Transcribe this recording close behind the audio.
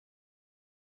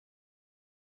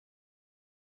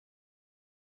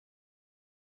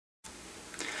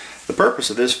The purpose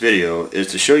of this video is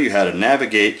to show you how to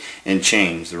navigate and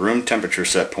change the room temperature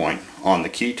set point on the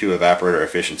KE2 Evaporator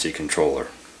Efficiency controller.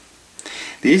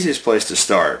 The easiest place to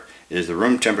start is the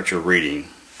room temperature reading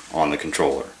on the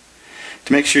controller.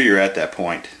 To make sure you're at that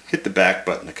point, hit the back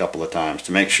button a couple of times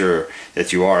to make sure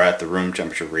that you are at the room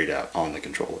temperature readout on the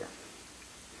controller.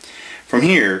 From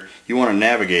here, you want to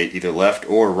navigate either left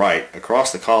or right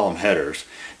across the column headers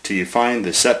till you find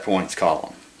the set points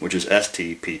column, which is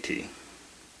STPT.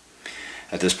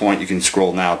 At this point, you can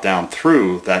scroll now down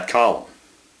through that column.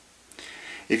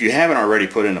 If you haven't already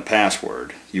put in a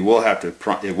password, it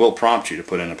will prompt you to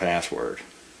put in a password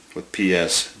with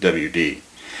PSWD.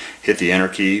 Hit the enter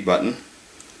key button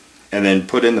and then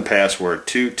put in the password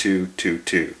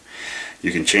 2222.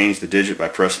 You can change the digit by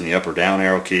pressing the up or down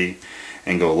arrow key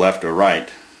and go left or right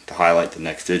to highlight the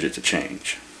next digit to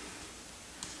change.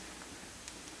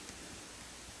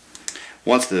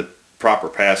 Once the proper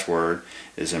password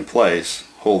is in place,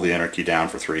 hold the enter key down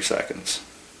for 3 seconds.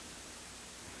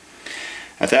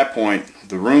 At that point,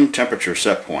 the room temperature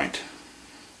set point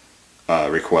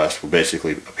request will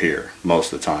basically appear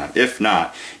most of the time. If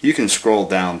not, you can scroll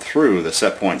down through the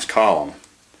set points column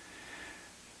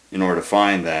in order to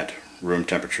find that room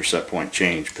temperature set point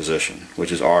change position,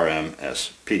 which is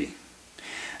RMSP.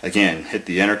 Again, hit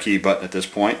the enter key button at this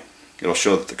point. It'll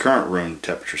show that the current room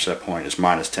temperature set point is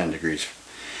 -10 degrees.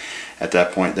 At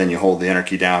that point, then you hold the enter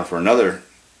key down for another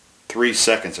 3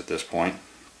 seconds at this point,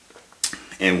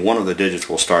 and one of the digits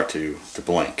will start to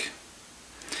blink.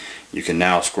 You can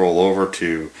now scroll over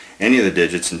to any of the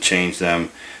digits and change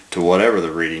them to whatever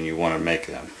the reading you want to make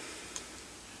them.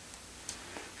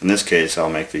 In this case, I'll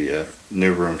make the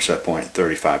new room set point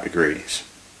 35 degrees.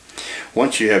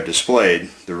 Once you have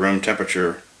displayed the room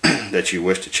temperature that you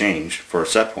wish to change for a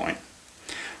set point,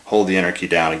 hold the enter key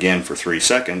down again for 3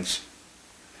 seconds,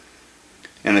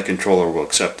 and the controller will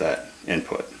accept that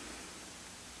input.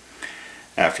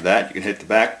 After that, you can hit the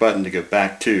back button to get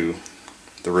back to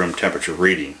the room temperature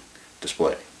reading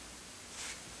display.